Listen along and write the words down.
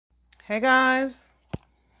Hey guys,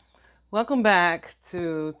 welcome back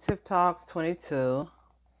to Tiff Talks 22.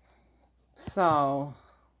 So,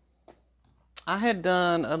 I had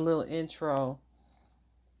done a little intro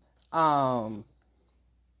prior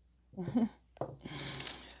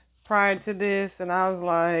to this, and I was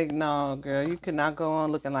like, no girl, you cannot go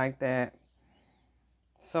on looking like that.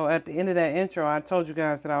 So at the end of that intro, I told you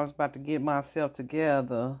guys that I was about to get myself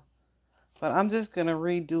together, but I'm just gonna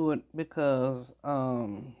redo it because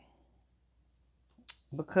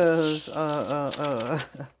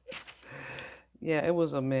yeah, it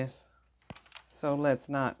was a mess. So let's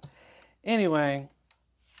not. Anyway,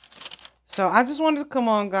 so I just wanted to come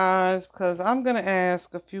on, guys, because I'm going to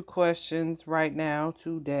ask a few questions right now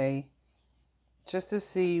today just to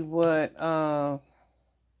see what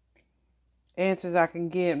answers I can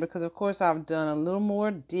get, because of course I've done a little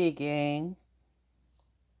more digging,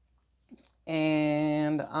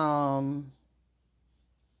 and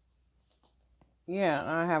yeah,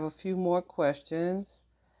 I have a few more questions.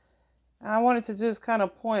 And I wanted to just kind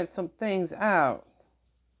of point some things out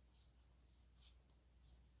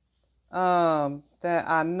that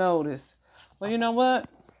I noticed. Well, you know what?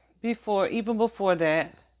 Even before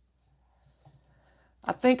that,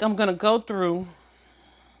 I think I'm going to go through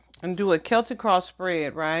and do a Celtic cross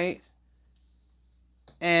spread, right?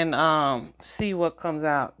 And see what comes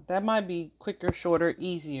out. That might be quicker, shorter,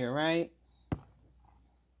 easier, right?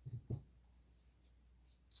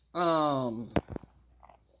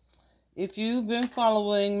 If you've been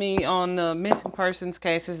following me on the missing persons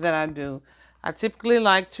cases that I do, I typically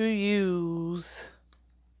like to use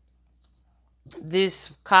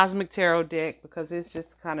this Cosmic Tarot deck because it's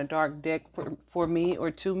just kind of dark deck for me,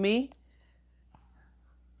 or to me.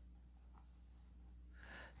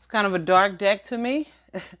 It's kind of a dark deck to me.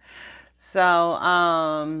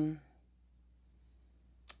 So,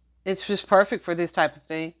 it's just perfect for this type of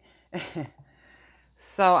thing.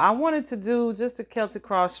 So I wanted to do just a Celtic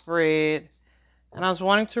cross spread, and I was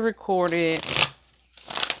wanting to record it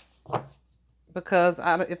because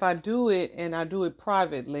if I do it and I do it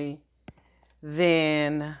privately,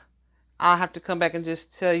 then I'll have to come back and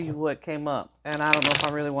just tell you what came up, and I don't know if I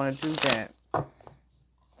really want to do that.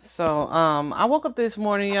 So I woke up this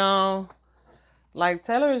morning, y'all. Like,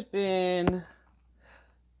 Taylour has been,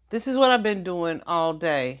 this is what I've been doing all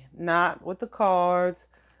day. Not with the cards,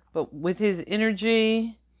 but with his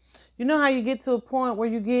energy. You know how you get to a point where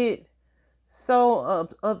you get so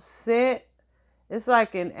upset? It's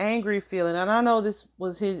like an angry feeling. And I know this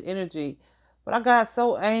was his energy, but I got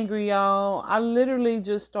so angry, y'all. I literally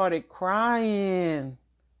just started crying.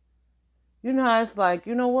 You know how it's like,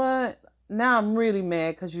 you know what? Now I'm really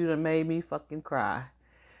mad because you done made me fucking cry.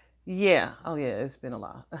 Yeah. Oh, yeah. It's been a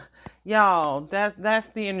lot. Y'all, that's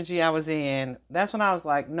the energy I was in. That's when I was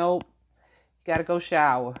like, nope. You got to go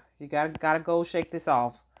shower. You gotta go shake this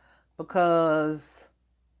off. Because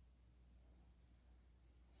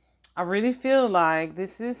I really feel like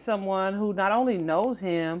this is someone who not only knows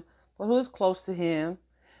him, but who is close to him.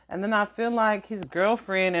 And then I feel like his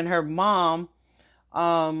girlfriend and her mom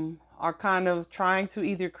are kind of trying to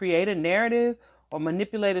either create a narrative or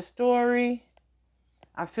manipulate a story.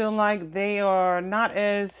 I feel like they are not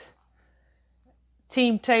as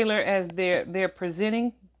Team Taylour as they're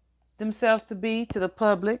presenting themselves to be to the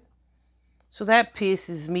public. So that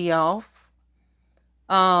pisses me off.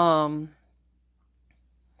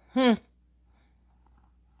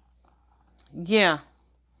 Yeah.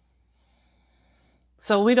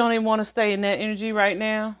 So we don't even want to stay in that energy right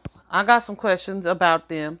now. I got some questions about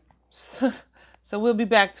them. So we'll be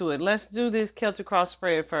back to it. Let's do this Celtic cross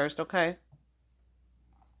spread first, okay?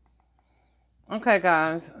 Okay,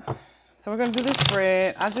 guys. So we're going to do this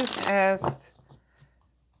spread. I just asked,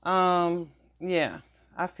 yeah,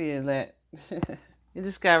 I feel that. It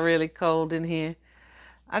just got really cold in here.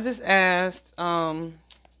 I just asked,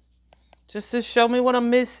 just to show me what I'm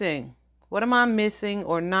missing. What am I missing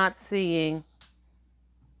or not seeing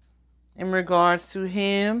in regards to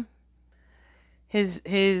him,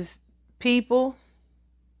 his people,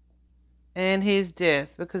 and his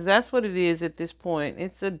death? Because that's what it is at this point.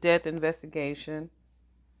 It's a death investigation.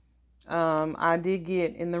 I did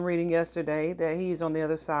get in the reading yesterday that he's on the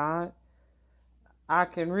other side. I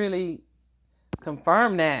can really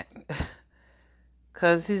confirm that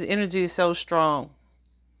because his energy is so strong.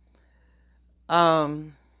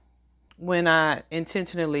 When I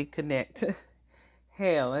intentionally connect.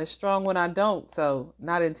 Hell, it's strong when I don't, so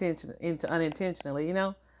not unintentionally, you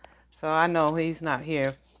know? So I know he's not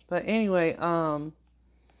here. But anyway,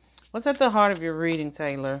 what's at the heart of your reading,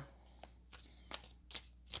 Taylour?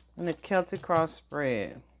 And the Celtic cross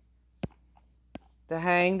spread. The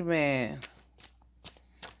Hanged Man.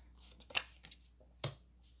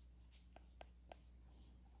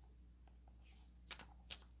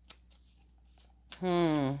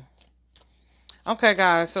 Okay,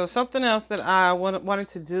 guys. So something else that I wanted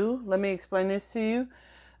to do. Let me explain this to you.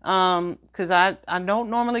 Because I don't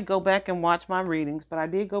normally go back and watch my readings, but I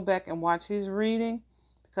did go back and watch his reading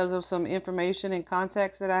because of some information and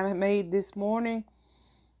contacts that I made this morning.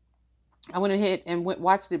 I went ahead and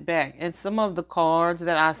watched it back, and some of the cards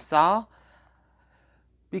that I saw,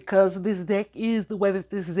 because this deck is the way that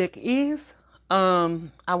this deck is,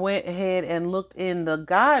 I went ahead and looked in the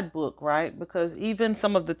guidebook, right? Because even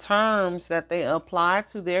some of the terms that they apply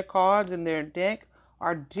to their cards in their deck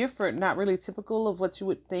are different, not really typical of what you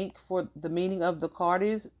would think for the meaning of the card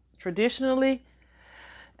is traditionally.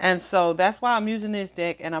 And so that's why I'm using this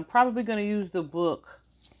deck, and I'm probably going to use the book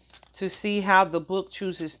to see how the book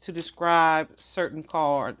chooses to describe certain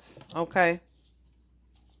cards. Okay.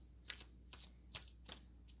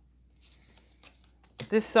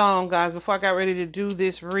 This song, guys, before I got ready to do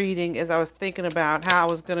this reading, as I was thinking about how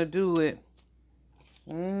I was going to do it.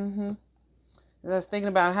 As I was thinking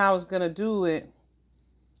about how I was going to do it,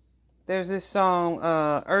 there's this song,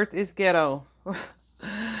 Earth is Ghetto.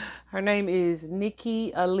 Her name is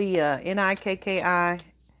Nikki Aaliyah, Nikki.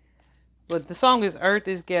 But the song is Earth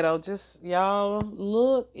is Ghetto. Just, y'all,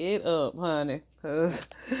 look it up, honey. Because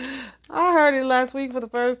I heard it last week for the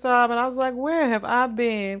first time, and I was like, where have I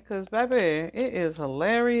been? Because, baby, it is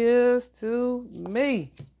hilarious to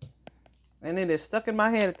me. And it is stuck in my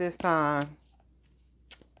head at this time.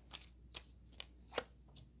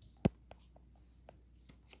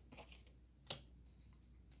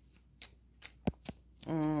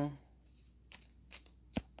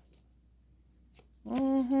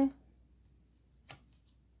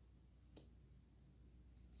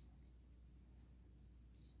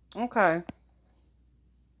 Okay.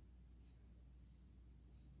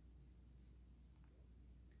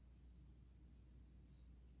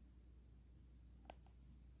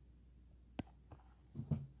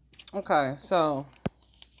 Okay, so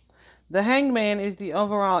the Hangman is the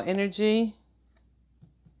overall energy.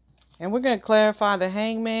 And we're going to clarify the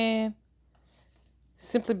Hangman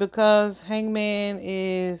simply because Hangman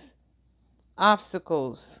is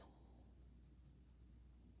obstacles.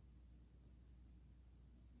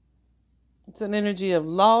 It's an energy of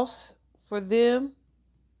loss for them.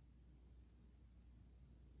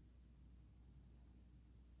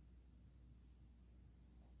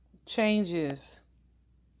 Changes.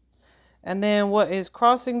 And then what is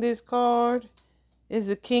crossing this card is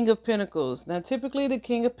the King of Pentacles. Now, typically the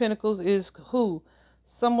King of Pentacles is who?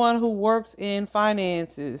 Someone who works in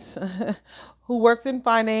finances. Who works in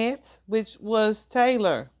finance, which was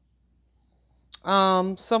Taylour.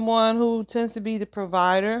 Someone who tends to be the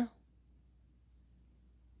provider.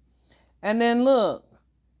 And then look,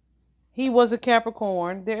 he was a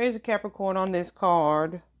Capricorn. There is a Capricorn on this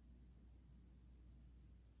card.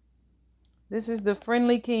 This is the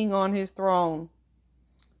friendly king on his throne.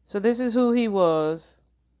 So this is who he was.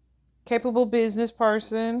 Capable business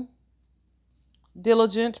person.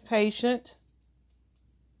 Diligent, patient.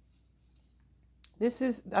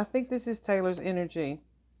 I think this is Taylour's energy.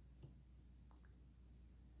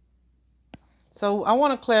 So I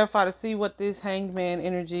want to clarify to see what this Hangman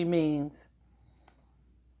energy means.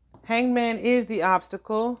 Hangman is the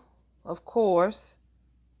obstacle, of course.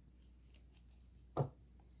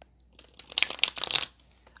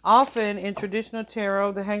 Often in traditional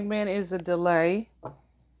tarot, the Hangman is a delay.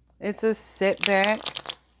 It's a setback.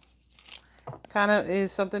 Kind of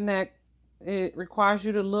is something that it requires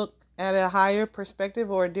you to look at a higher perspective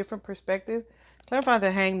or a different perspective. Clarify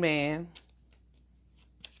the Hangman.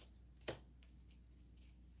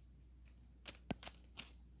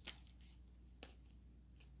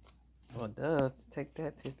 Well, duh. Take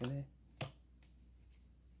that, Tiffany.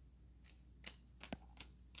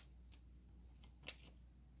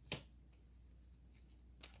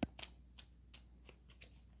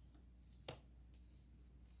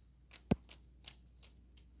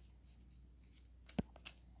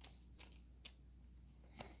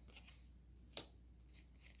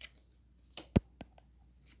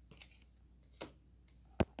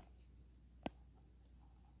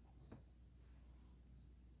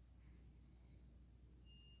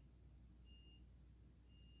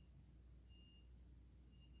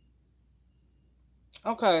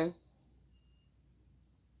 Okay.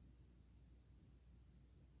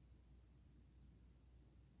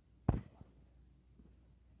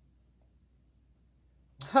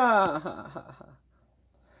 Ha ha ha ha.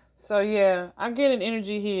 So yeah, I get an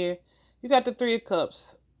energy here. You got the Three of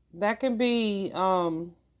Cups. That can be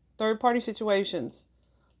third party situations,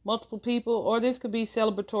 multiple people, or this could be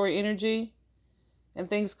celebratory energy and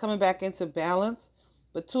things coming back into balance.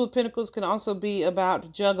 But Two of Pentacles can also be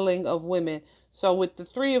about juggling of women. So with the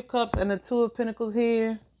Three of Cups and the Two of Pentacles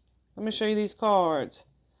here, let me show you these cards.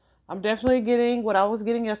 I'm definitely getting what I was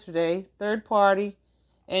getting yesterday, third party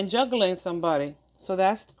and juggling somebody. So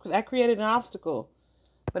that created an obstacle.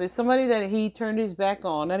 But it's somebody that he turned his back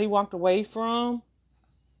on, that he walked away from,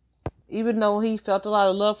 even though he felt a lot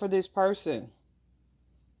of love for this person.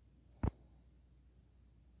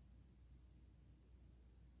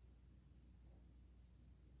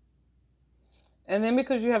 And then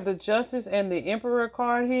because you have the Justice and the Emperor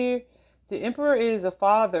card here, the Emperor is a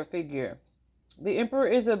father figure. The Emperor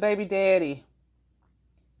is a baby daddy.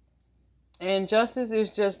 And Justice is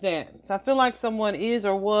just that. So I feel like someone is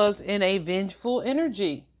or was in a vengeful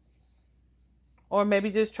energy. Or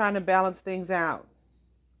maybe just trying to balance things out.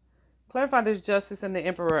 Clarify this Justice and the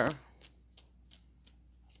Emperor.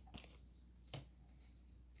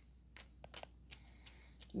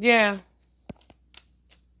 Yeah.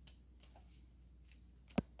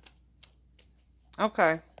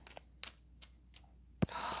 Okay.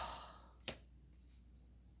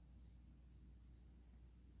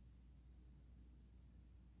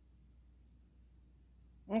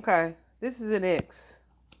 Okay. This is an X.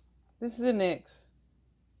 This is an X.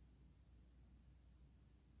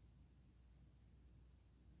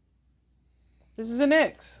 This is an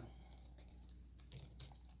X.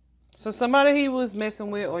 So somebody he was messing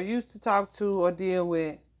with or used to talk to or deal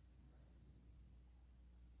with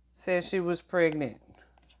said she was pregnant.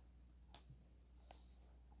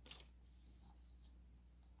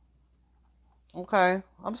 Okay,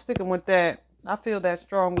 I'm sticking with that. I feel that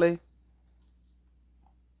strongly.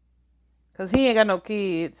 Because he ain't got no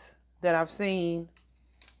kids that I've seen.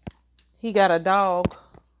 He got a dog,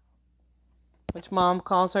 which mom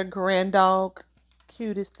calls her grand dog.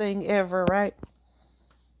 Cutest thing ever, right?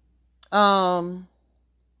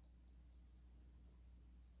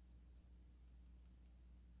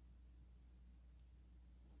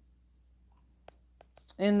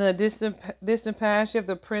 In the distant past, you have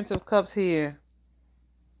the Prince of Cups here.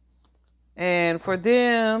 And for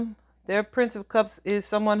them, their Prince of Cups is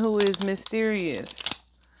someone who is mysterious.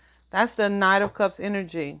 That's the Knight of Cups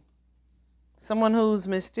energy. Someone who's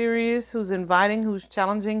mysterious, who's inviting, who's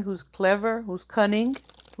challenging, who's clever, who's cunning,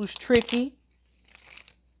 who's tricky.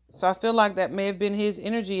 So I feel like that may have been his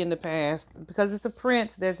energy in the past. Because it's a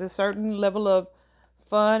prince, there's a certain level of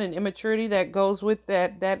fun and immaturity that goes with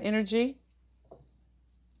that energy.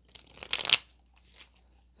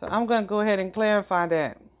 So I'm going to go ahead and clarify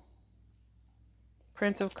that.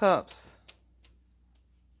 Prince of Cups.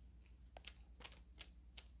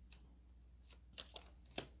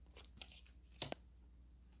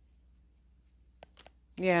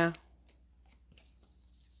 Yeah.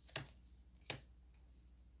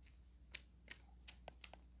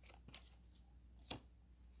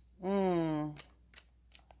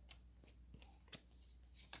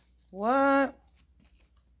 What?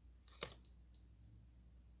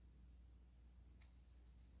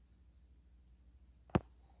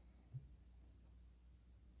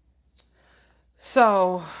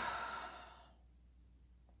 So,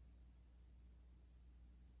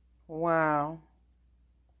 wow.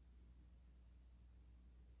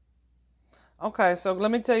 Okay, so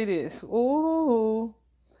let me tell you this. Ooh.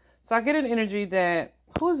 So I get an energy that,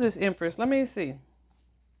 who's this Empress? Let me see.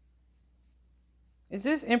 Is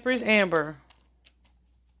this Empress Amber?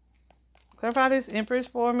 Clarify this Empress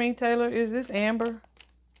for me, Taylor. Is this Amber?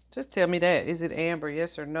 Just tell me that. Is it Amber,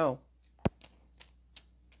 yes or no?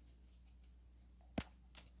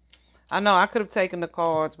 I know I could have taken the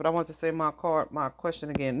cards, but I want to say my question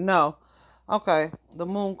again. No. Okay, the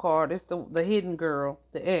Moon card. It's the hidden girl,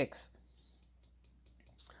 the X.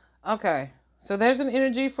 Okay, so there's an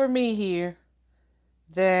energy for me here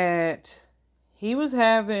that he was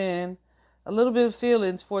having a little bit of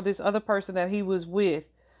feelings for this other person that he was with.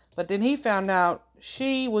 But then he found out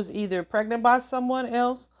she was either pregnant by someone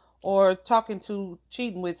else or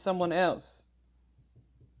cheating with someone else.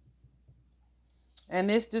 And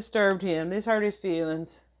this disturbed him. This hurt his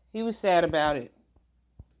feelings. He was sad about it.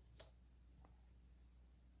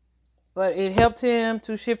 But it helped him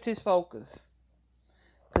to shift his focus.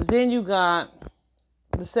 Because then you got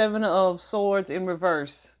the Seven of Swords in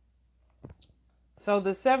reverse. So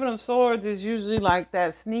the Seven of Swords is usually like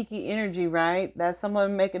that sneaky energy, right? That's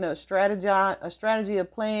someone making a strategy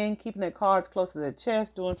of playing, keeping their cards close to their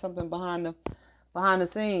chest, doing something behind the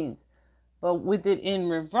scenes. But with it in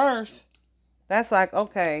reverse, that's like,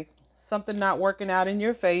 okay, something not working out in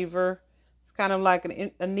your favor. It's kind of like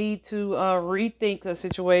a need to rethink the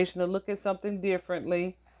situation, to look at something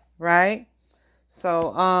differently, right?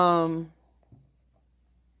 So,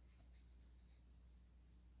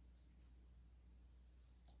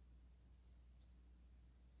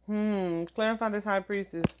 Clarify this high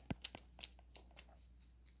priestess.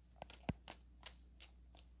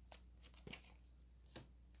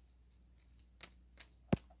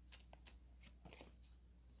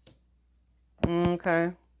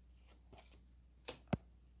 Okay.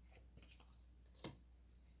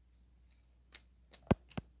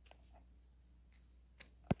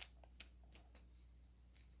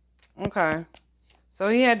 Okay. So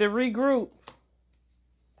he had to regroup.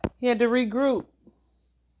 He had to regroup.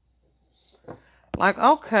 Like,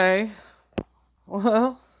 okay,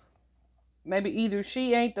 well, maybe either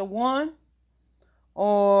she ain't the one,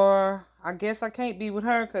 or I guess I can't be with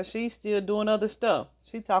her because she's still doing other stuff.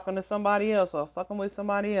 She talking to somebody else or fucking with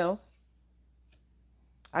somebody else.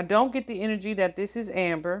 I don't get the energy that this is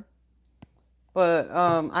Amber, but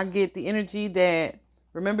I get the energy that,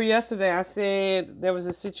 remember yesterday I said there was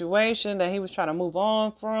a situation that he was trying to move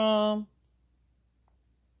on from,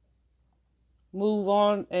 move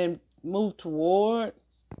on and move toward.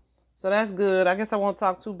 So that's good. I guess I won't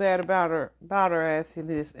talk too bad about her ass in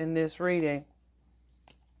this reading.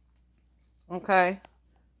 Okay.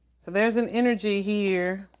 So there's an energy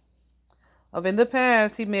here of, in the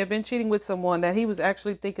past he may have been cheating with someone that he was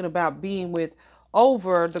actually thinking about being with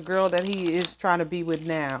over the girl that he is trying to be with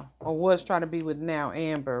now, or was trying to be with now,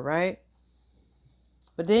 Amber, right?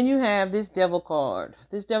 But then you have this devil card.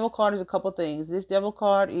 This devil card is a couple things. This devil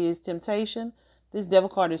card is temptation. This devil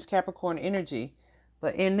card is Capricorn energy.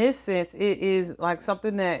 But in this sense, it is like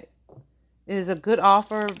something that is a good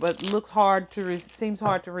offer, but looks hard to seems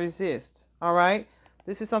hard to resist. All right.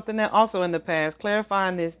 This is something that also in the past,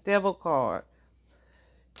 clarifying this devil card.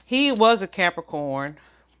 He was a Capricorn.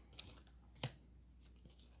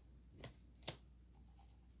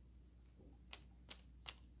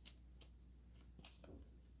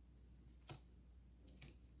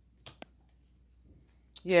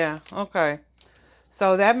 Yeah. Okay.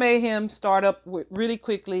 So that made him start up really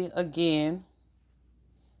quickly again.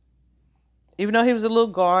 Even though he was a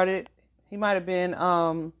little guarded, he might have been,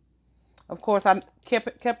 of course, I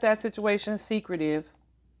kept that situation secretive.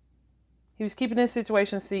 He was keeping this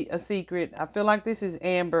situation a secret. I feel like this is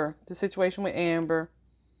Amber, the situation with Amber.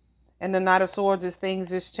 And the Knight of Swords is things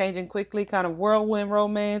just changing quickly, kind of whirlwind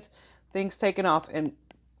romance, things taking off and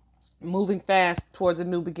moving fast towards a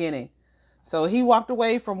new beginning. So he walked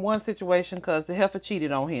away from one situation because the heifer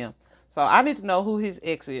cheated on him. So I need to know who his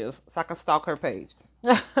ex is so I can stalk her page.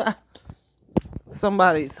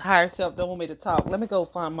 Somebody's higher self don't want me to talk. Let me go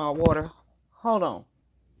find my water. Hold on.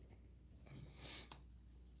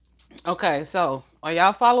 Okay, so are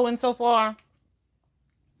y'all following so far?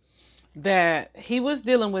 That he was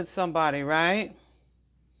dealing with somebody, right?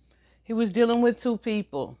 He was dealing with two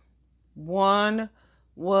people. One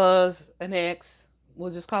was an ex.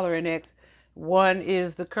 We'll just call her an ex. One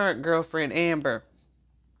is the current girlfriend, Amber.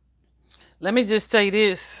 Let me just tell you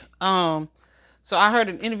this. So I heard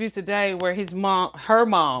an interview today where her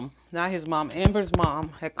mom, not his mom, Amber's mom,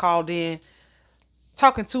 had called in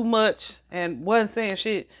talking too much and wasn't saying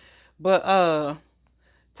shit, but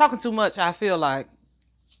talking too much, I feel like.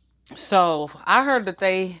 So I heard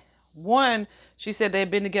that she said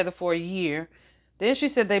they'd been together for a year. Then she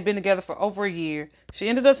said they'd been together for over a year. She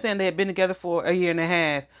ended up saying they had been together for a year and a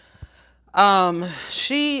half.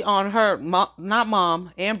 She on her,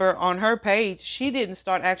 Amber, on her page, she didn't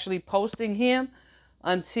start actually posting him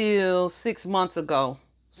until 6 months ago.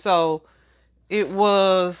 So it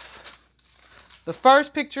was the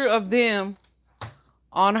first picture of them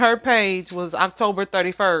on her page was October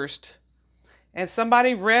 31st. And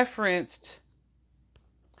somebody referenced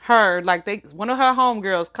her, like one of her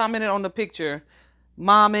homegirls commented on the picture,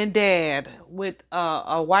 mom and dad, with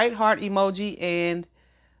a white heart emoji and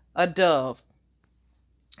a dove.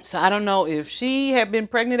 So I don't know if she had been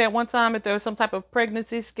pregnant at one time, if there was some type of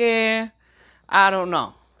pregnancy scare. I don't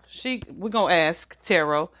know. We're gonna ask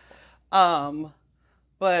Tarot.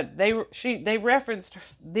 But they referenced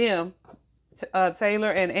them,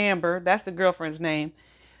 Taylour and Amber. That's the girlfriend's name.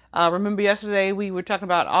 Remember yesterday we were talking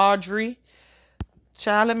about Audrey.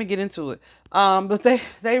 Child, let me get into it. But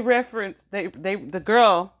they referenced the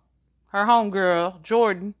girl, her homegirl,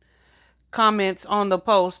 Jordan, comments on the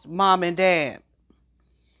post, mom and dad.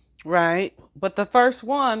 Right? But the first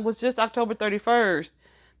one was just October 31st.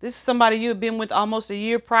 This is somebody you had been with almost a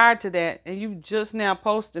year prior to that, and you just now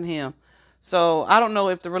posting him. So I don't know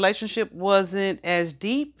if the relationship wasn't as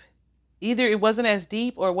deep. Either it wasn't as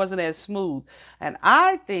deep or it wasn't as smooth. And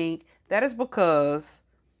I think that is because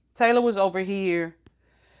Taylour was over here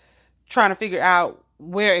trying to figure out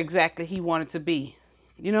where exactly he wanted to be.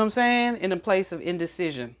 You know what I'm saying? In a place of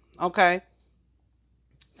indecision. Okay?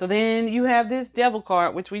 So then you have this devil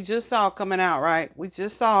card, which we just saw coming out, right? We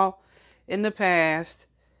just saw in the past,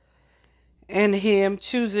 and him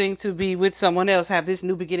choosing to be with someone else, have this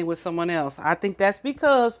new beginning with someone else. I think that's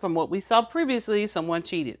because from what we saw previously, someone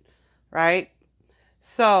cheated, right?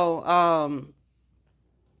 So,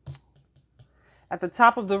 at the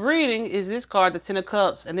top of the reading is this card, the Ten of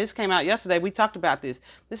Cups, and this came out yesterday. We talked about this.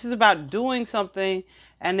 This is about doing something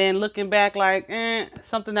and then looking back like,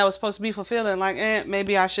 something that was supposed to be fulfilling, like,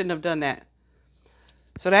 maybe I shouldn't have done that.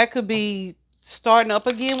 So that could be starting up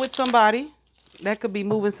again with somebody. That could be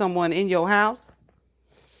moving someone in your house.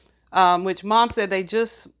 Which Mom said they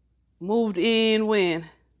just moved in when?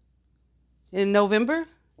 In November?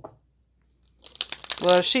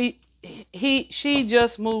 Well, she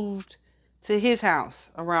just moved to his house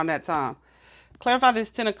around that time. Clarify this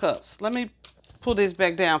Ten of Cups. Let me pull this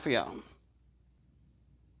back down for y'all.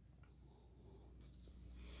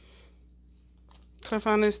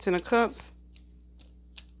 Clarify this Ten of Cups.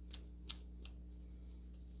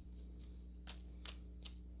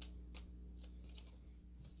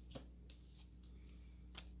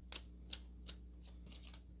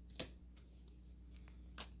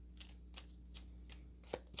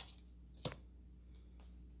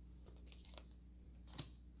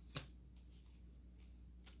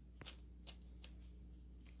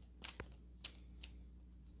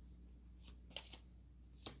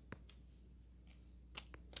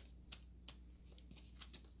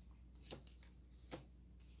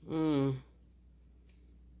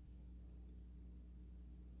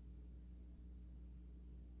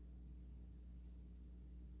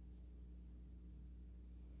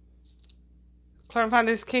 Clarify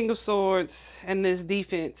this King of Swords and this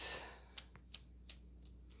defense.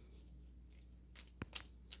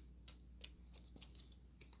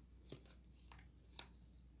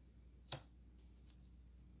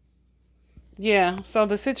 Yeah, so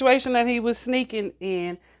the situation that he was sneaking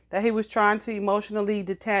in, that he was trying to emotionally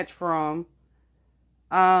detach from,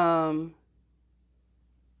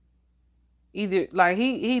 either, like,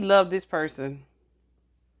 he loved this person.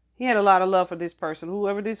 He had a lot of love for this person,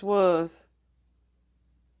 whoever this was.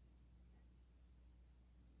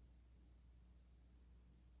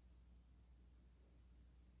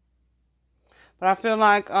 But I feel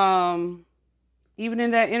like, even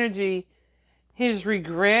in that energy, his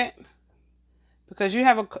regret, because you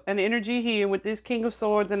have an energy here with this King of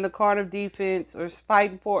Swords and the card of defense, or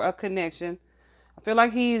fighting for a connection. I feel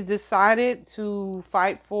like he's decided to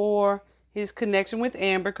fight for his connection with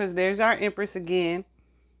Amber, because there's our Empress again.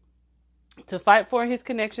 To fight for his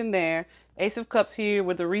connection there. Ace of Cups here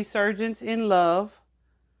with the resurgence in love.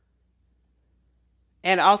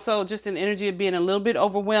 And also just an energy of being a little bit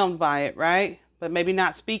overwhelmed by it, right? But maybe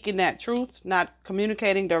not speaking that truth, not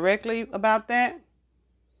communicating directly about that.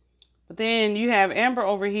 But then you have Amber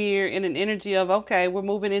over here in an energy of, okay, we're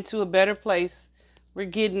moving into a better place. We're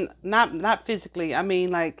getting, not physically, I mean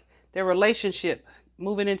like their relationship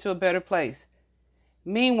moving into a better place.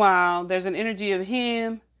 Meanwhile, there's an energy of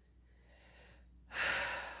him.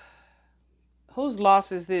 Whose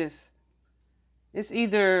loss is this? It's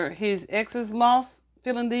either his ex's loss,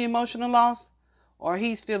 feeling the emotional loss, or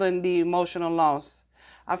he's feeling the emotional loss.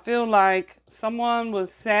 I feel like someone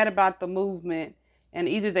was sad about the movement, and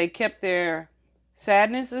either they kept their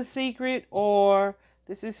sadness a secret, or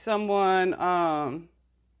this is someone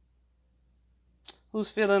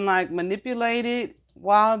who's feeling like manipulated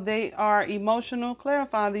while they are emotional.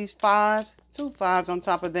 Clarify these fives, 2 5s on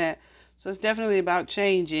top of that. So it's definitely about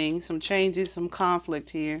changing, some changes, some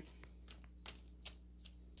conflict here.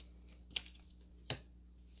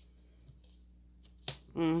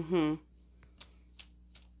 Mm-hmm.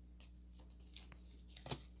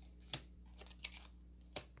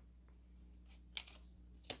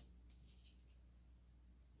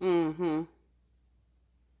 Mm-hmm.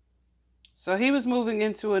 So he was moving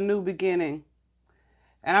into a new beginning.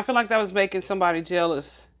 And I feel like that was making somebody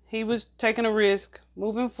jealous. He was taking a risk,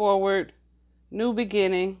 moving forward, new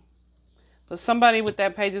beginning. But somebody with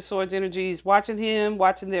that Page of Swords energy is watching him,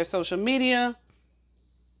 watching their social media,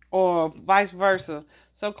 or vice versa.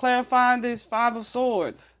 So clarify this 5 of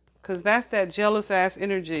Swords, because that's that jealous ass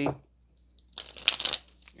energy.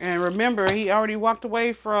 And remember, he already walked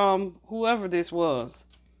away from whoever this was.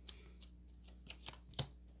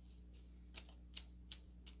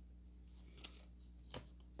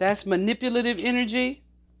 That's manipulative energy.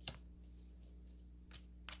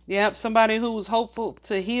 Yep, somebody who was hopeful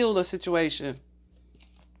to heal the situation.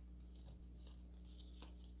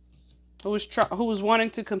 Who was wanting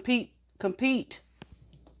to compete.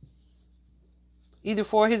 Either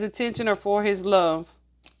for his attention or for his love.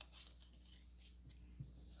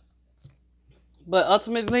 But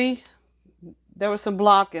ultimately, there was some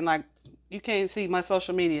blocking. Like, you can't see my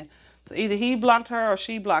social media. So either he blocked her or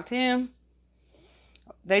she blocked him.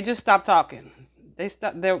 They just stopped talking.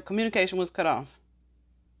 Their communication was cut off.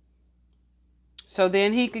 So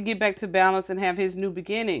then he could get back to balance and have his new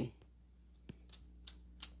beginning.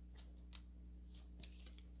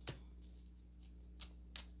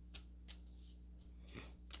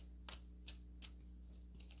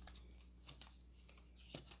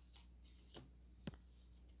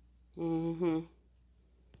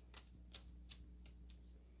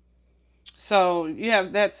 So you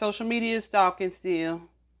have that social media stalking still.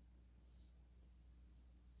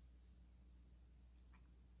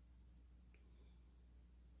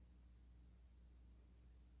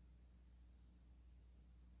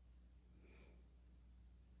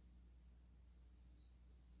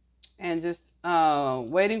 And just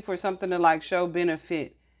waiting for something to like show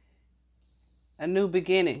benefit. A new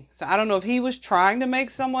beginning. So I don't know if he was trying to make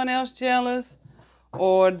someone else jealous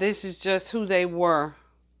or this is just who they were.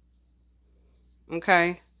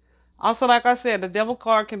 Okay. Also, like I said, the devil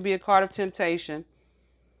card can be a card of temptation.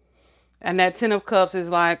 And that 10 of cups is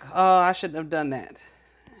like, oh, I shouldn't have done that.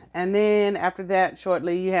 And then after that,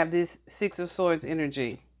 shortly, you have this 6 of swords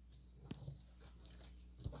energy.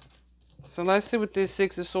 So let's see what this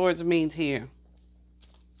 6 of swords means here.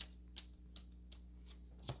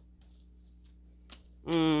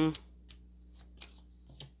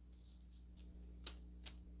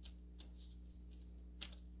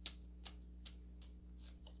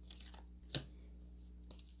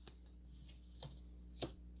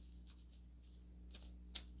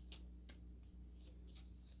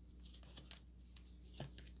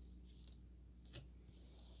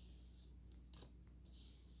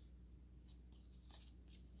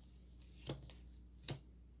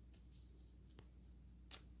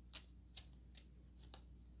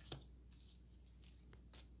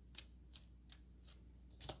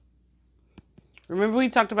 Remember we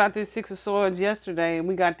talked about this 6 of swords yesterday and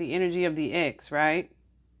we got the energy of the X, right?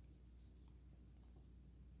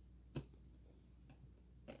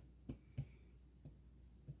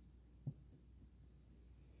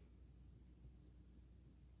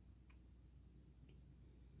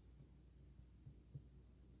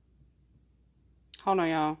 Hold on,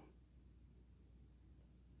 y'all.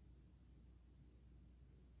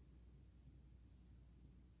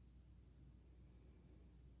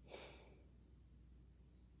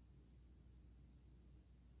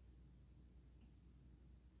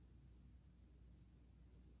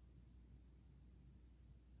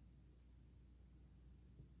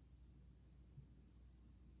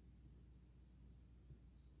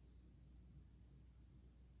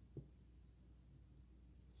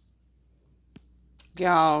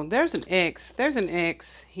 Y'all, there's an X. There's an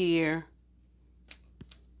X here.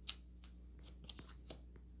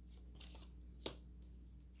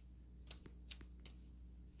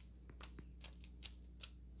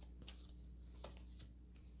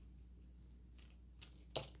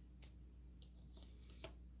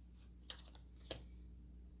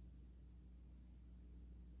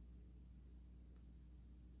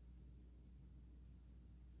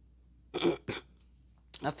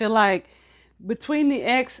 I feel like between the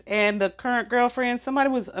ex and the current girlfriend,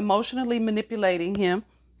 somebody was emotionally manipulating him.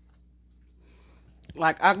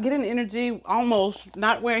 Like, I get an energy almost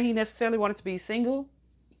not where he necessarily wanted to be single,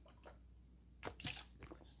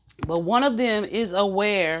 but one of them is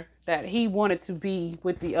aware that he wanted to be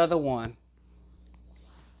with the other one.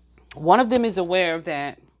 One of them is aware of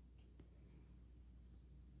that.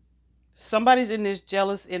 Somebody's in this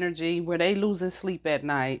jealous energy where they losing sleep at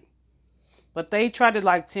night, but they try to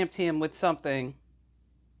like tempt him with something.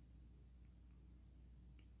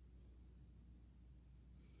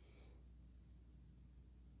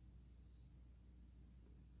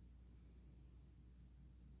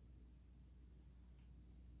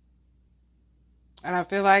 And I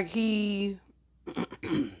feel like he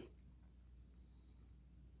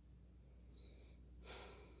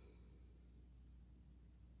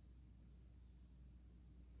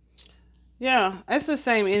yeah, it's the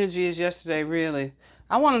same energy as yesterday, really.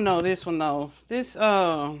 I want to know this one though. This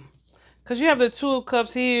cuz you have the 2 of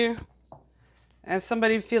cups here and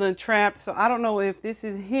somebody feeling trapped. So I don't know if this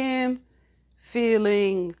is him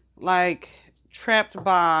feeling like trapped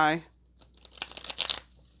by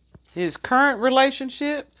his current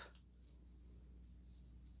relationship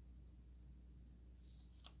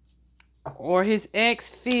or his ex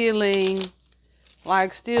feeling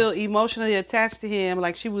like still emotionally attached to him,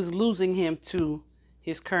 like she was losing him to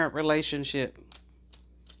his current relationship.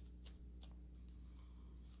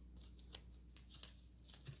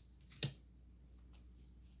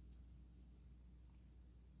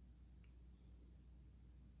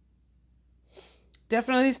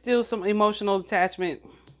 Definitely still some emotional attachment.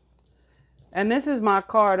 And this is my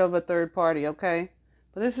card of a third party, okay?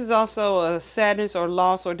 But this is also a sadness or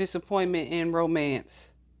loss or disappointment in romance.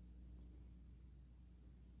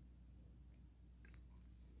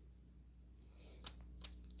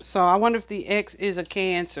 So I wonder if the ex is a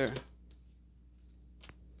Cancer.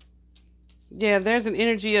 Yeah, there's an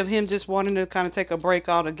energy of him just wanting to kind of take a break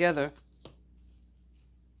altogether.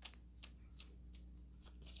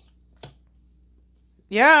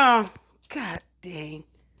 Yeah. God dang.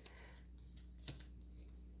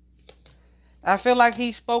 I feel like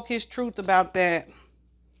he spoke his truth about that.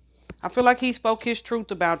 I feel like he spoke his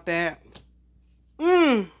truth about that.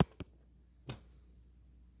 I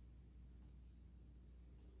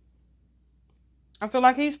feel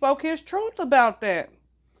like he spoke his truth about that.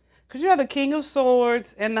 Because you have the King of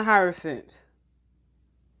Swords and the Hierophant.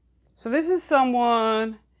 So this is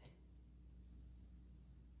someone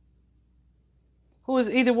who is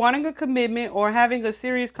either wanting a commitment or having a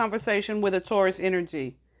serious conversation with a Taurus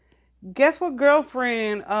energy. Guess what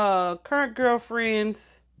current girlfriend's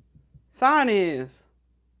sign is?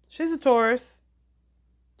 She's a Taurus.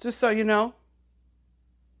 Just so you know.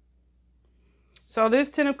 So this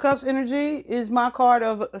Ten of Cups energy is my card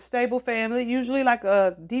of a stable family. Usually like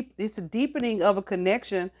it's a deepening of a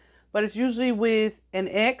connection, but it's usually with an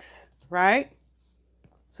ex, right?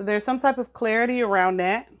 So there's some type of clarity around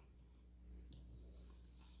that.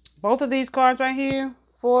 Both of these cards right here,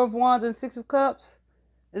 Four of Wands and Six of Cups,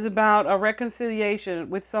 is about a reconciliation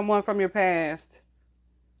with someone from your past.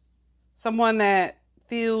 Someone that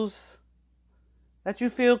you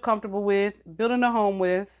feel comfortable with, building a home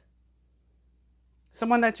with.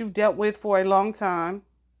 Someone that you've dealt with for a long time.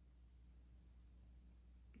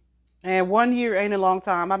 And 1 year ain't a long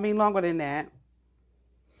time. I mean longer than that.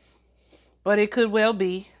 But it could well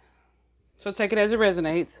be. So take it as it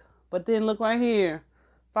resonates. But then look right here.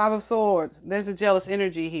 Five of Swords. There's a jealous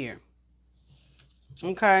energy here.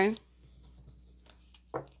 Okay.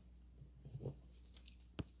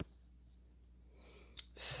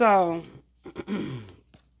 So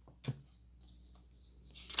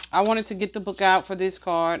I wanted to get the book out for this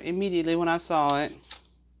card immediately when I saw it.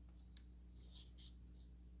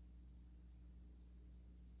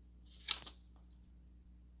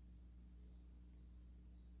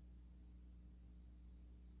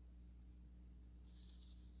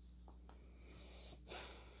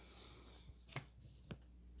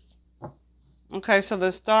 Okay, so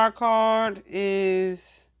the Star card is,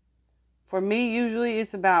 for me, usually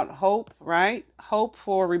it's about hope, right? Hope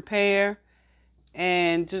for repair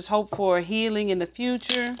and just hope for healing in the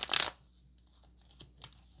future.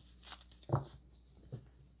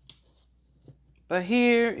 But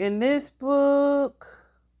here in this book,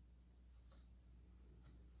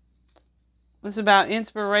 it's about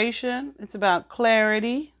inspiration. It's about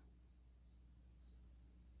clarity,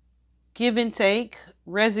 give and take,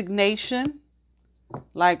 resignation,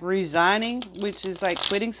 like resigning, which is like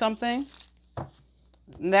quitting something.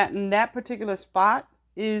 And that particular spot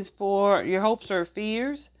is for your hopes or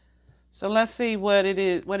fears. So let's see what it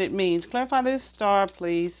is, what it means. Clarify this Star,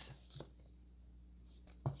 please.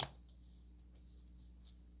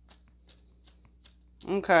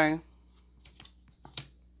 Okay.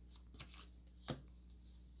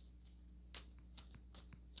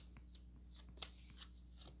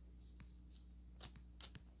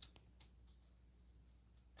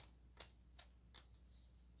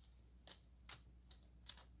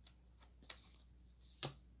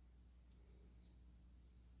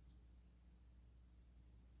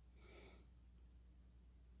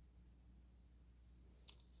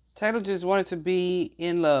 Taylour just wanted to be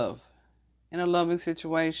in love, in a loving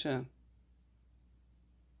situation.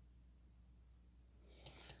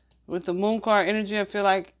 With the Moon card energy, I feel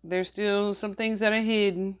like there's still some things that are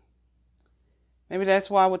hidden. Maybe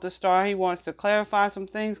that's why with the Star, he wants to clarify some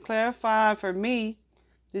things. Clarify for me,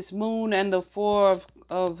 this Moon and the Four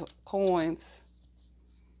of Coins.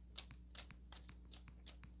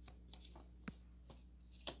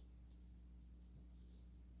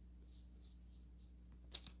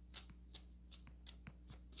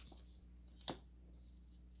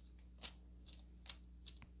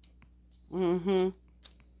 Mm-hmm.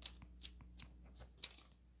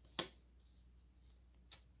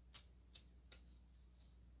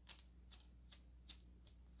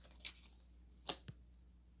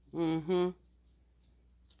 Mm-hmm.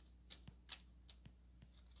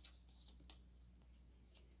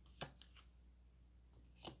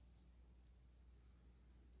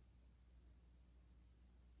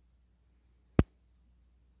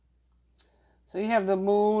 So you have the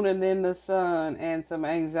Moon and then the Sun and some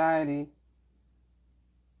anxiety.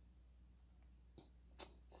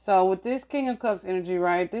 So with this King of Cups energy,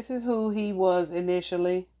 right, this is who he was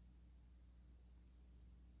initially.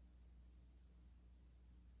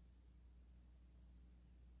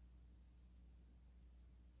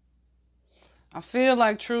 I feel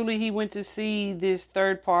like truly he went to see this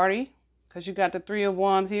third party, because you got the Three of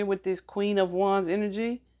Wands here with this Queen of Wands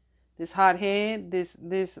energy, this hothead,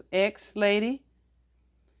 this ex lady.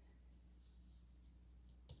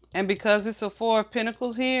 And because it's a Four of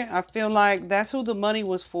Pentacles here, I feel like that's who the money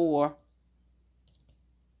was for.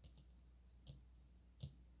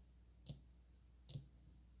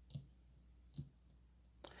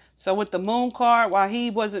 So with the Moon card, while he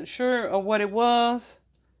wasn't sure of what it was,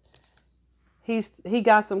 he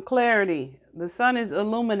got some clarity. The sun is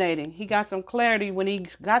illuminating. He got some clarity when he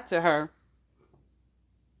got to her.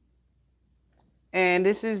 And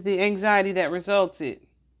this is the anxiety that resulted,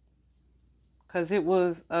 because it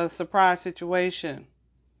was a surprise situation.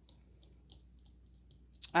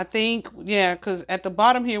 I think, yeah, because at the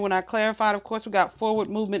bottom here, when I clarified, of course, we got forward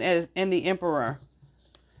movement and the Emperor.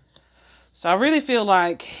 So I really feel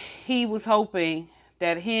like he was hoping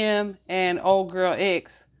that him and old girl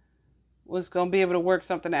X was going to be able to work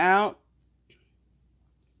something out.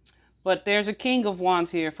 But there's a King of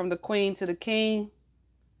Wands here, from the Queen to the King.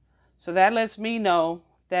 So that lets me know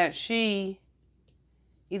that she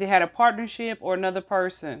either had a partnership or another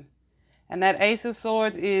person. And that Ace of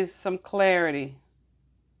Swords is some clarity.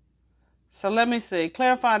 So let me see.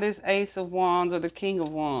 Clarify this Ace of Wands or the King of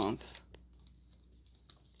Wands.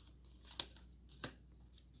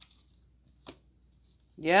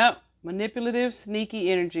 Yep. Manipulative, sneaky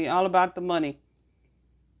energy. All about the money.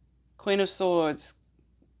 Queen of Swords.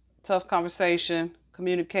 Tough conversation.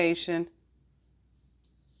 Communication.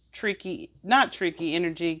 Tricky. Not tricky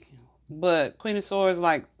energy. But Queen of Swords,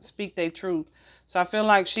 like, speak their truth. So I feel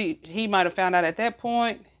like he might have found out at that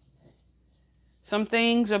point some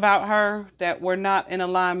things about her that were not in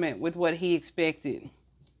alignment with what he expected.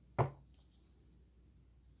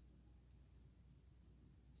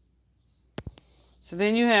 So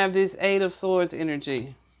then you have this Eight of Swords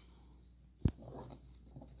energy.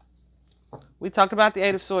 We talked about the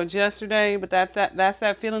Eight of Swords yesterday, but that's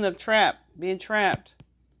that feeling of being trapped.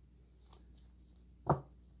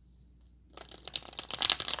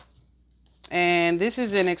 And this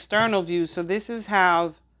is an external view. So this is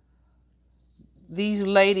how these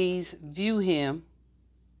ladies view him.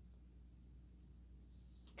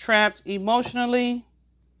 Trapped emotionally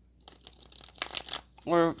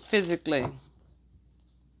or physically.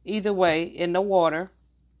 Either way, in the water.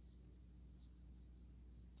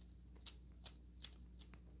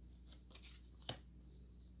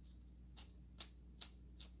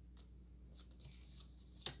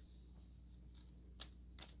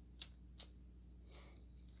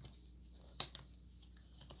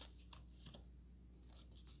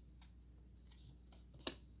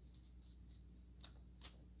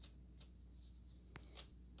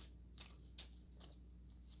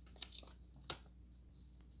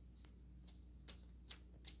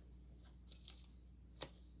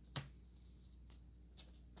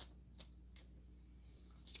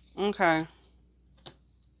 Okay.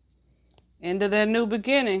 Into their new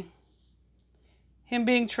beginning. Him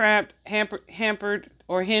being trapped, hampered,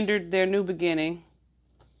 or hindered their new beginning.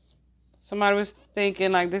 Somebody was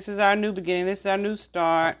thinking, like, this is our new beginning. This is our new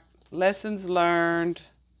start. Lessons learned.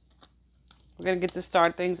 We're going to get to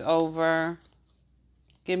start things over.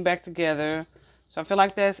 Getting back together. So I feel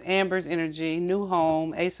like that's Amber's energy. New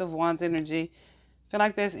home. Ace of Wands energy. I feel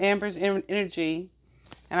like that's Amber's energy.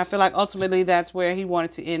 And I feel like ultimately that's where he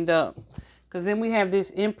wanted to end up. Because then we have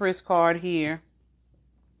this Empress card here.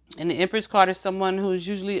 And the Empress card is someone who's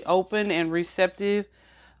usually open and receptive.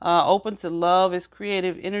 Open to love. Is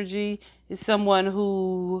creative energy. Is someone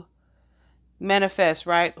who manifests,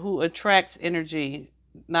 right? Who attracts energy.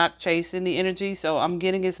 Not chasing the energy. So I'm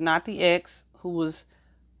getting it's not the ex who was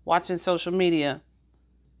watching social media.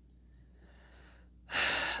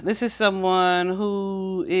 This is someone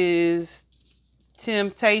who is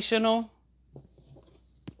temptational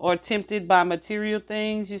or tempted by material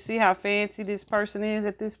things. You see how fancy this person is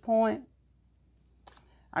at this point?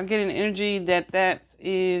 I'm getting energy that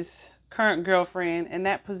is current girlfriend, and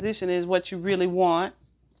that position is what you really want,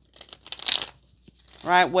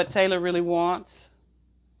 right? What Taylor really wants.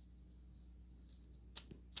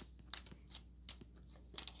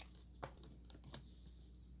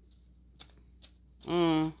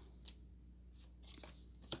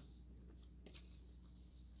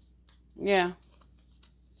 Yeah.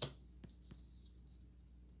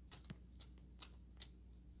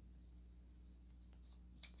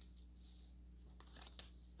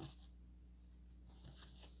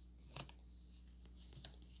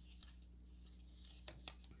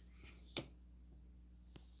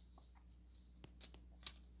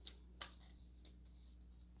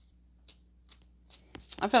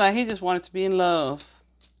 I feel like he just wanted to be in love.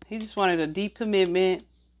 He just wanted a deep commitment,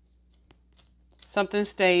 something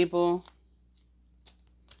stable,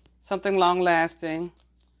 something long-lasting.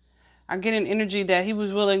 I get an energy that he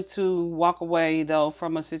was willing to walk away, though,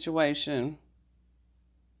 from a situation.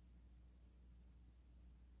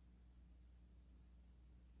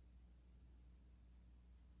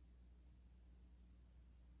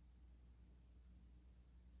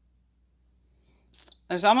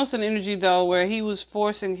 There's almost an energy, though, where he was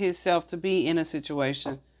forcing himself to be in a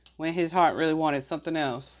situation when his heart really wanted something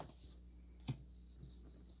else.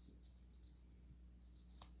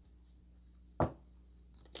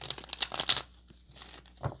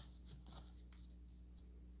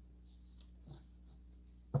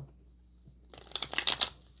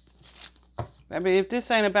 Baby, if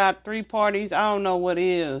this ain't about 3 parties, I don't know what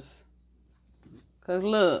is. Because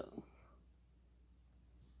look.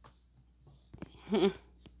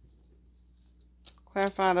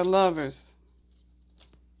 Clarify the lovers.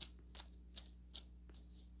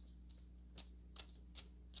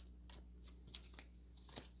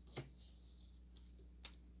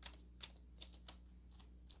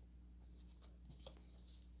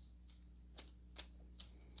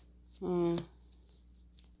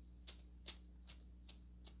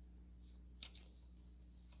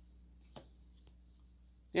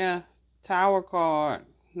 Yeah, Tower card.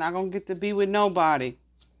 Not gonna get to be with nobody.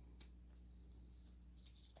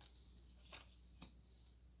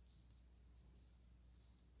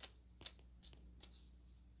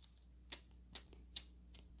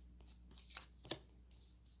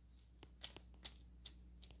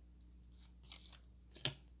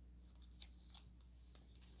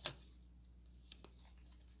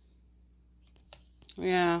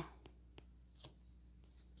 Yeah.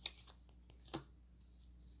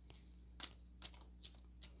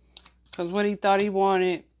 Because what he thought he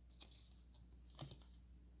wanted.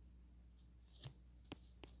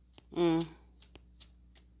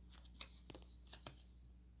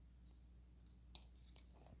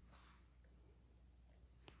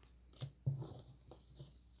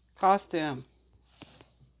 Cost him.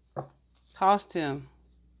 Cost him.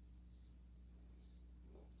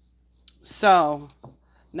 So,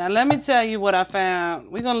 now let me tell you what I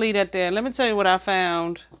found. We're going to leave that there. Let me tell you what I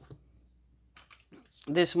found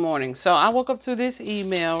this morning. So, I woke up to this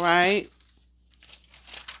email, right?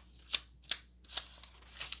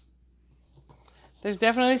 There's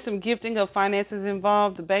definitely some gifting of finances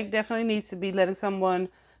involved. The bank definitely needs to be letting someone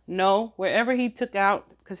know wherever he took out,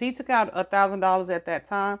 because he took out $1,000 at that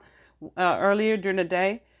time, earlier during the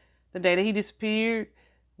day that he disappeared,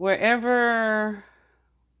 wherever,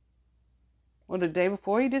 or the day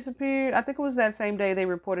before he disappeared. I think it was that same day they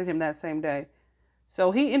reported him, that same day.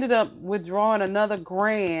 So he ended up withdrawing another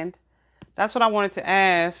 $1,000. That's what I wanted to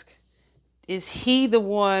ask. Is he the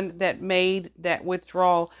one that made that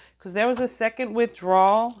withdrawal? Because there was a second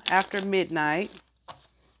withdrawal after midnight.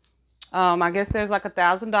 I guess there's like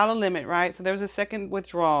 $1,000 limit, right? So there was a second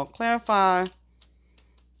withdrawal. Clarify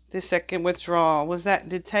the second withdrawal. Was that,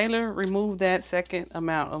 did Taylour remove that second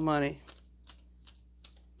amount of money?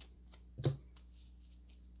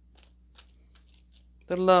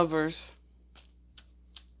 The lovers.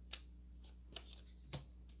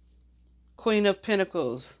 Queen of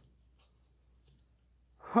Pentacles.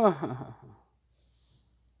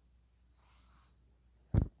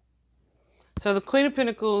 So the Queen of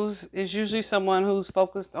Pentacles is usually someone who's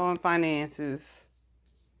focused on finances.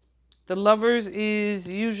 The lovers is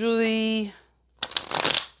usually,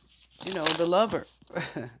 you know, the lover.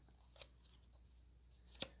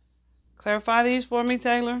 Clarify these for me,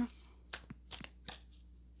 Taylour.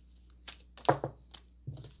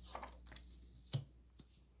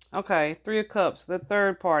 Okay, 3 of Cups, the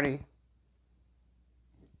third party.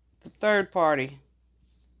 The third party.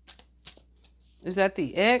 Is that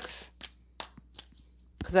the ex?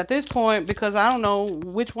 Because at this point, because I don't know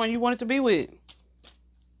which one you want it to be with.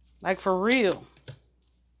 Like, for real.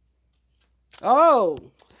 Oh,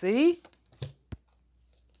 see?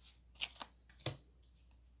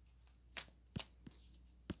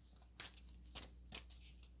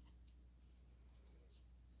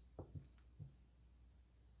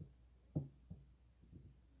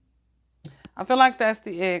 I feel like that's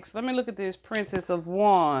the ex. Let me look at this Princess of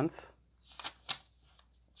Wands.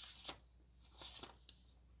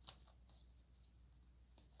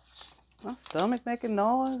 My stomach making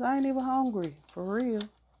noise. I ain't even hungry. For real.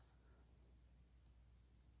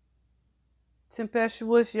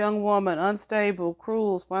 Tempestuous young woman. Unstable,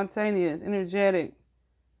 cruel, spontaneous, energetic.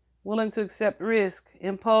 Willing to accept risk.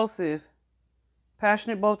 Impulsive.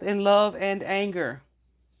 Passionate both in love and anger.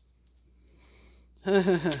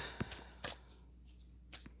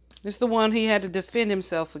 It's the one he had to defend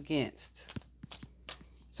himself against.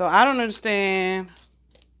 So I don't understand.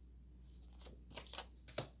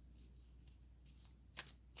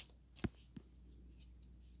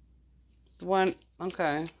 The one,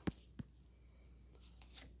 okay.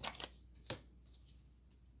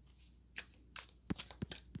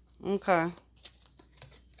 Okay.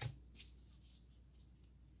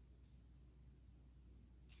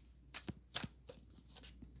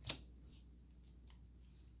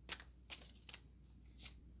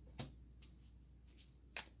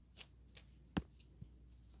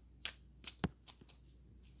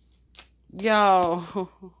 Yo,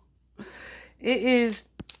 it is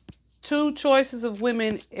two choices of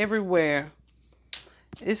women everywhere.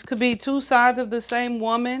 This could be two sides of the same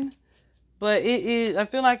woman, but it is, I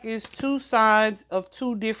feel like it's two sides of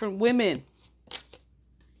two different women.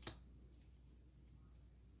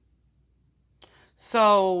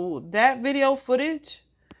 So that video footage,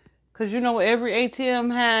 because you know every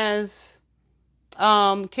ATM has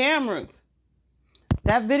cameras.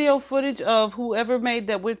 That video footage of whoever made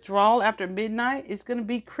that withdrawal after midnight is going to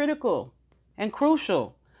be critical and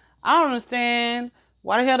crucial. I don't understand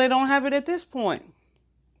why the hell they don't have it at this point.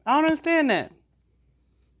 I don't understand that.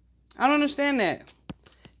 I don't understand that.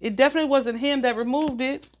 It definitely wasn't him that removed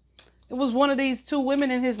it. It was one of these two women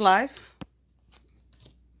in his life.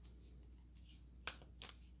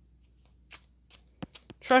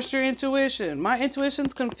 Trust your intuition. My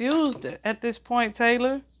intuition's confused at this point,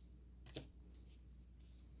 Taylor.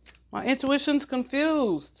 My intuition's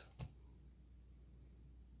confused.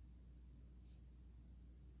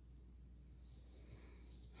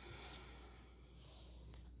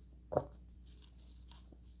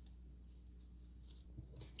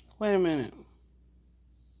 Wait a minute.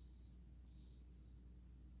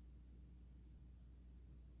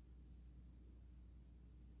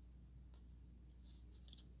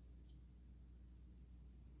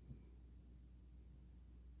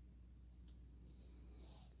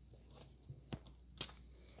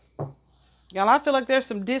 Y'all, I feel like there's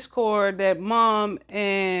some discord that mom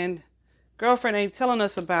and girlfriend ain't telling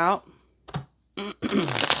us about.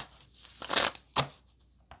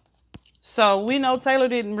 So we know Taylour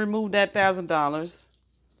didn't remove that $1,000.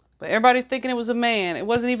 But everybody's thinking it was a man. It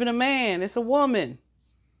wasn't even a man. It's a woman.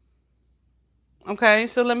 Okay,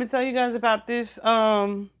 so let me tell you guys about this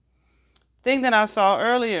thing that I saw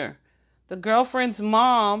earlier. The girlfriend's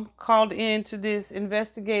mom called in to this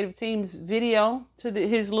investigative team's video, to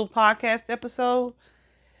his little podcast episode.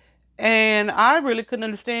 And I really couldn't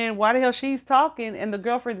understand why the hell she's talking and the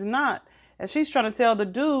girlfriend's not. And she's trying to tell the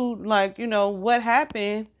dude, like, you know, what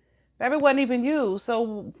happened. Baby, it wasn't even you.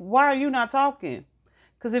 So why are you not talking?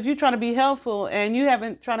 Because if you're trying to be helpful and you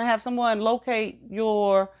haven't trying to have someone locate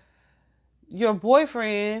your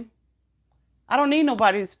boyfriend, I don't need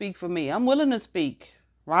nobody to speak for me. I'm willing to speak,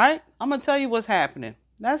 right? I'm going to tell you what's happening.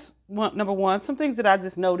 That's number one. Some things that I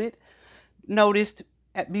just noticed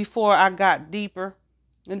before I got deeper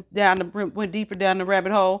and went deeper down the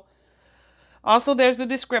rabbit hole. Also, there's the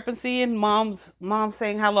discrepancy in mom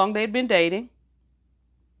saying how long they'd been dating.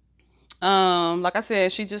 Like I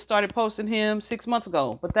said, she just started posting him 6 months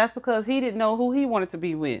ago, but that's because he didn't know who he wanted to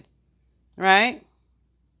be with, right?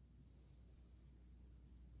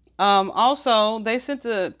 Also, they sent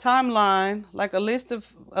a timeline, like a list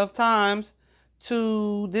of times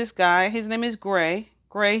to this guy. His name is Gray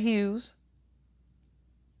Hughes.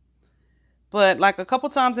 But like a couple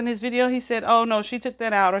times in his video, he said, oh no, she took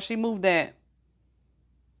that out or she moved that.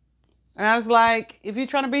 And I was like, if you're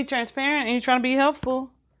trying to be transparent and you're trying to be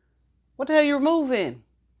helpful, what the hell are you removing?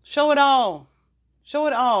 Show it all. Show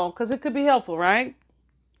it all, because it could be helpful, right?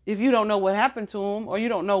 If you don't know what happened to him or you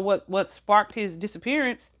don't know what sparked his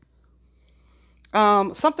disappearance.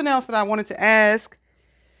 Something else that I wanted to ask,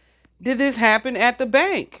 did this happen at the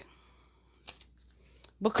bank?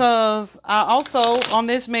 Because I also, on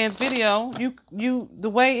this man's video, the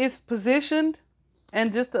way it's positioned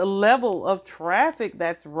and just the level of traffic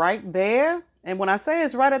that's right there. And when I say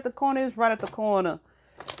it's right at the corner, it's right at the corner.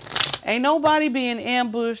 Ain't nobody being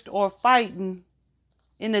ambushed or fighting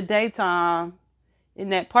in the daytime in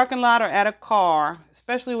that parking lot or at a car,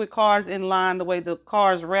 especially with cars in line, the way the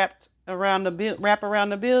cars wrap around the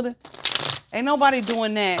building. Ain't nobody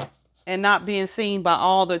doing that and not being seen by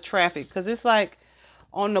all the traffic, because it's like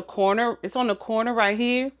on the corner. It's on the corner right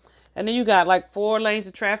here, and then you got like 4 lanes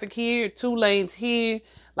of traffic here, 2 lanes here.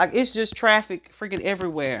 Like, it's just traffic freaking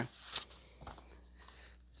everywhere.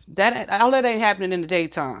 All that ain't happening in the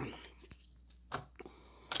daytime.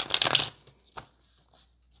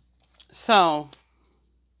 So,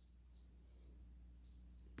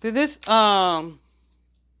 did this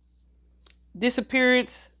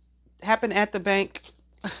disappearance happen at the bank?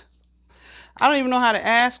 I don't even know how to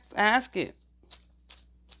ask it.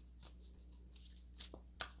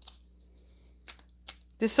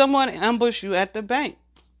 Did someone ambush you at the bank?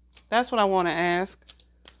 That's what I want to ask.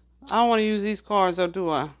 I don't want to use these cards, or do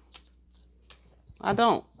I? I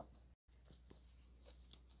don't.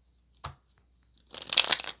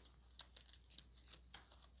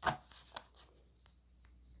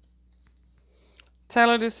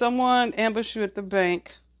 Taylor, did someone ambush you at the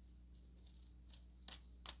bank?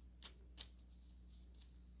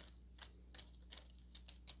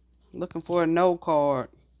 Looking for a no card.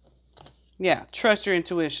 Yeah, trust your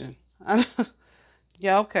intuition.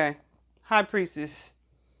 Yeah, okay. High Priestess.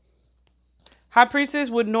 High Priestess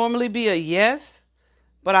would normally be a yes,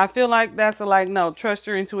 but I feel like that's a like, no, trust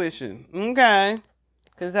your intuition. Okay.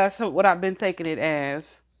 Because that's what I've been taking it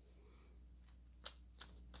as.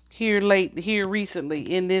 Here recently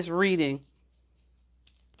in this reading.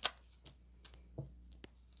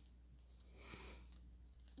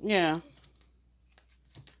 Yeah.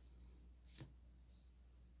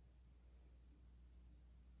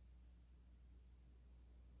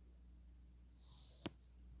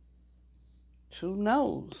 Who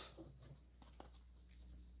knows?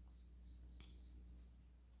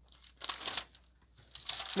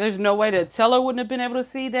 There's no way that Taylour wouldn't have been able to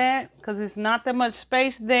see that, because it's not that much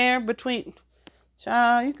space there between.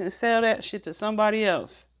 Child, you can sell that shit to somebody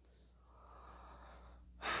else.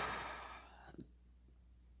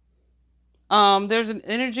 There's an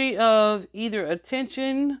energy of either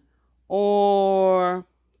attention or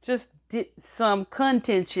just some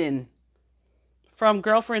contention from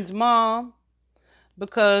girlfriend's mom,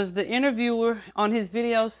 because the interviewer on his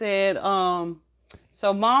video said,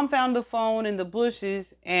 so mom found the phone in the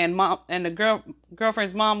bushes, and the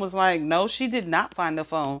girlfriend's mom was like, no, she did not find the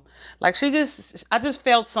phone. Like, I just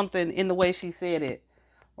felt something in the way she said it,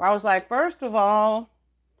 where I was like, first of all,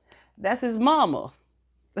 that's his mama.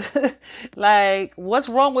 Like, what's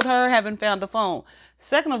wrong with her having found the phone?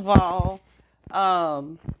 Second of all,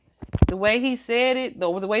 the way he said it, the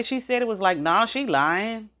way she said it was like, nah, she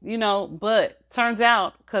lying, you know. But turns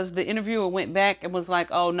out, because the interviewer went back and was like,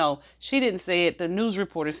 oh no, she didn't say it, the news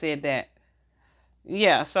reporter said that.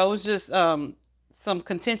 Yeah, so it was just some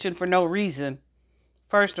contention for no reason,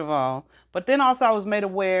 first of all. But then also I was made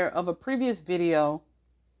aware of a previous video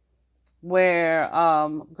where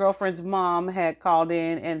girlfriend's mom had called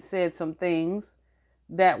in and said some things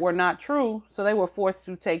that were not true, so they were forced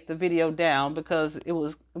to take the video down because it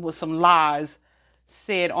was some lies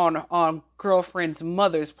said on girlfriend's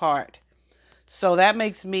mother's part. So that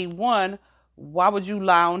makes me, one, why would you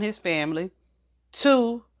lie on his family?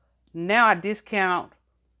 Two, now I discount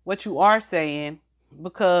what you are saying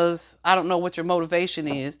because I don't know what your motivation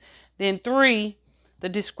is. Then three, the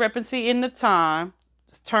discrepancy in the time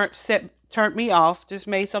turned me off, just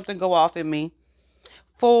made something go off in me.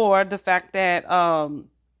 Four, the fact that the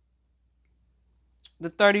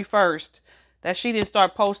 31st, that she didn't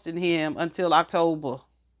start posting him until October,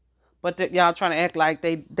 but that y'all trying to act like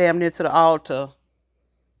they damn near to the altar.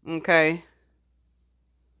 Okay.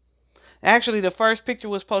 Actually, the first picture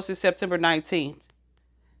was posted September 19th.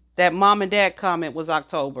 That mom and dad comment was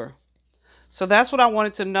October. So that's what I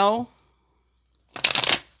wanted to know.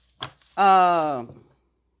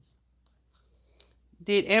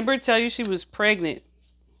 Did Amber tell you she was pregnant?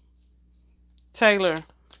 Taylor,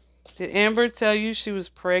 did Amber tell you she was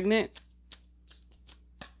pregnant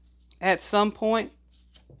at some point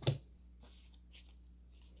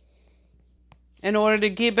in order to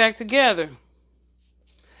get back together?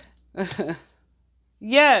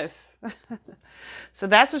 Yes. So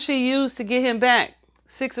that's what she used to get him back.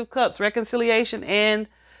 Six of Cups, reconciliation and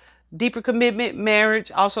deeper commitment, marriage,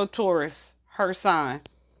 also Taurus, her sign.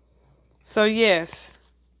 So yes.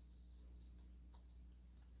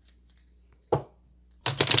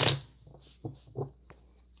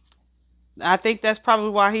 I think that's probably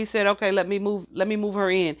why he said, okay, let me move her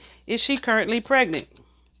in. Is she currently pregnant?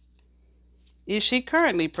 Is she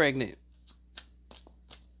currently pregnant?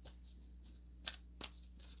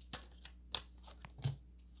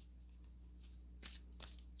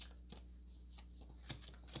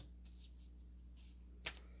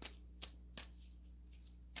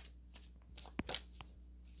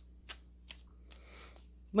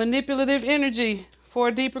 Manipulative energy for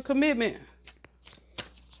a deeper commitment.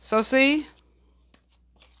 So see,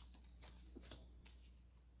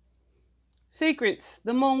 secrets,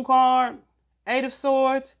 the Moon card, Eight of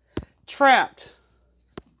Swords, trapped.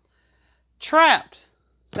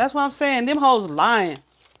 That's what I'm saying. Them hoes lying.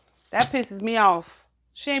 That pisses me off.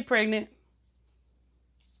 She ain't pregnant.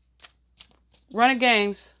 Running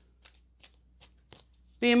games.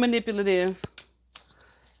 being manipulative.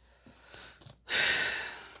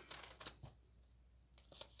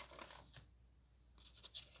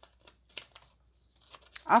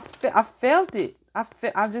 I felt it. I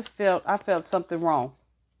felt something wrong.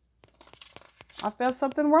 I felt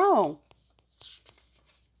something wrong.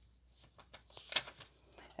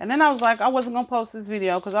 And then I was like, I wasn't going to post this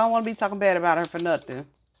video because I don't want to be talking bad about her for nothing.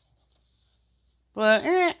 But,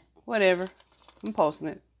 whatever. I'm posting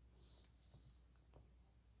it.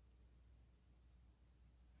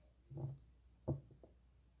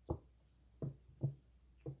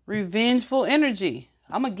 Revengeful energy.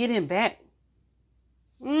 I'm going to get him back.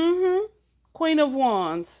 Queen of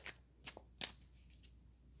Wands.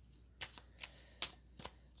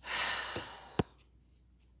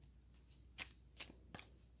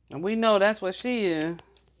 And we know that's what she is.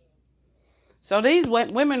 So these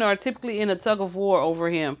women are typically in a tug of war over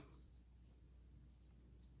him.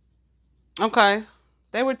 Okay.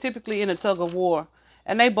 They were typically in a tug of war.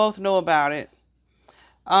 And they both know about it.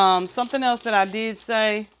 Something else that I did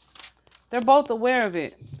say, they're both aware of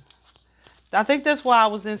it. I think that's why I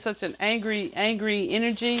was in such an angry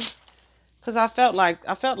energy. Because I felt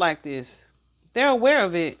like this. They're aware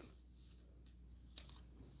of it.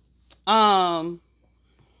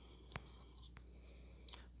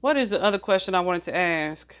 What is the other question I wanted to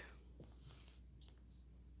ask?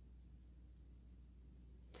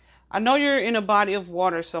 I know you're in a body of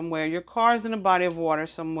water somewhere. Your car's in a body of water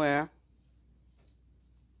somewhere.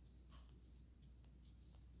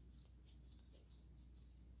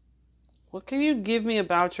 What can you give me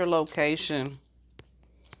about your location?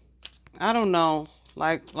 I don't know.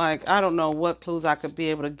 Like I don't know what clues I could be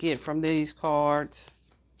able to get from these cards.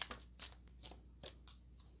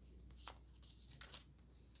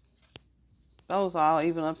 Those are all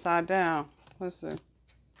even upside down. Let's see.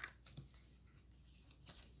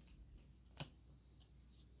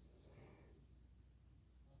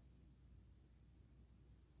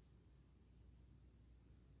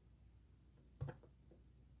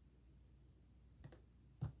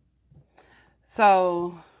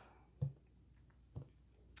 So,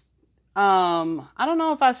 I don't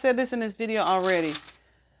know if I said this in this video already.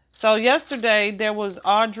 So yesterday there was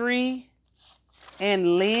Audrey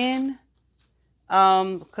and Lynn.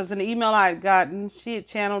 Because in the email I had gotten, she had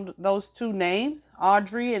channeled those two names,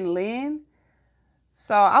 Audrey and Lynn.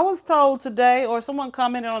 So I was told today, or someone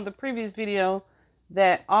commented on the previous video,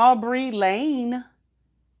 that Aubrey Lane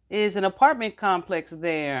is an apartment complex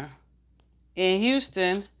there in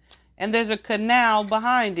Houston, and there's a canal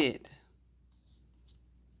behind it.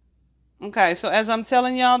 Okay, so as I'm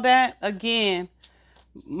telling y'all that, again,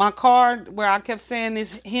 my card where I kept saying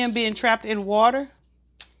is him being trapped in water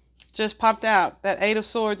just popped out. That Eight of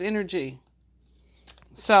Swords energy.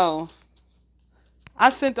 So I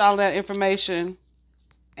sent all that information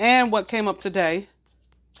and what came up today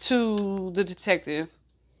to the detective.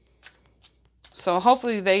 So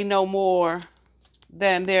hopefully they know more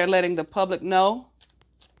than they're letting the public know.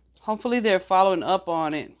 Hopefully they're following up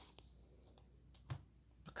on it,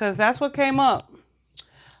 because that's what came up.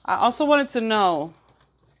 I also wanted to know,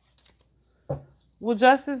 will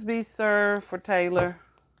justice be served for Taylour?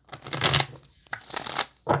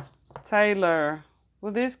 Taylour,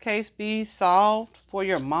 will this case be solved for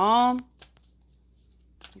your mom?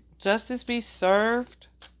 Justice be served?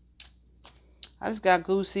 I just got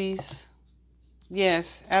goosies.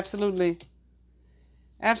 Yes, absolutely.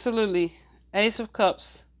 Absolutely. Ace of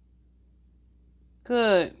Cups.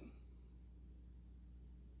 Good.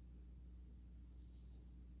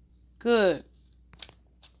 Good.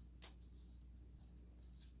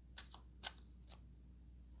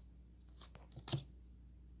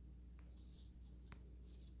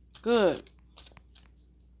 Good.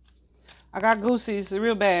 I got goosies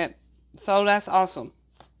real bad. So that's awesome.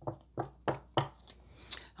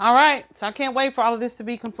 All right. So I can't wait for all of this to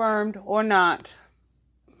be confirmed or not.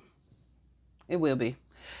 It will be.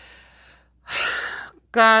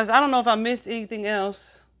 Guys, I don't know if I missed anything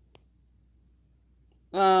else.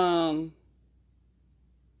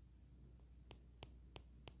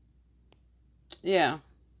 Yeah.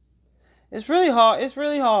 It's really hard. It's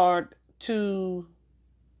really hard to...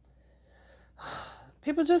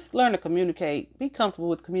 People just learn to communicate. Be comfortable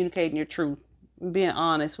with communicating your truth and being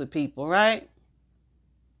honest with people, right?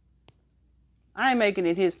 I ain't making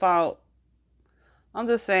it his fault. I'm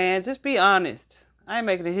just saying, just be honest. I ain't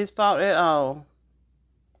making it his fault at all.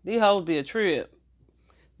 These hoes be a trip.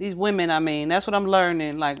 These women, I mean, that's what I'm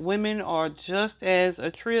learning. Like, women are just as a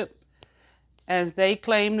trip as they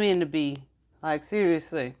claim men to be. Like,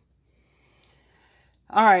 seriously.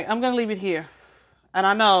 All right, I'm going to leave it here. And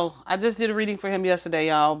I know I just did a reading for him yesterday,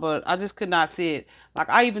 y'all, but I just could not see it. Like,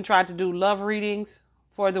 I even tried to do love readings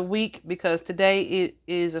for the week because today it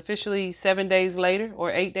is officially 7 days later,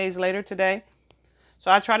 or 8 days later today. So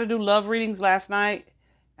I tried to do love readings last night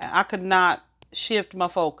and I could not shift my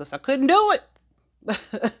focus. I couldn't do it.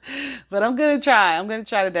 But I'm going to try. I'm going to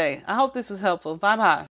try today. I hope this was helpful. Bye-bye.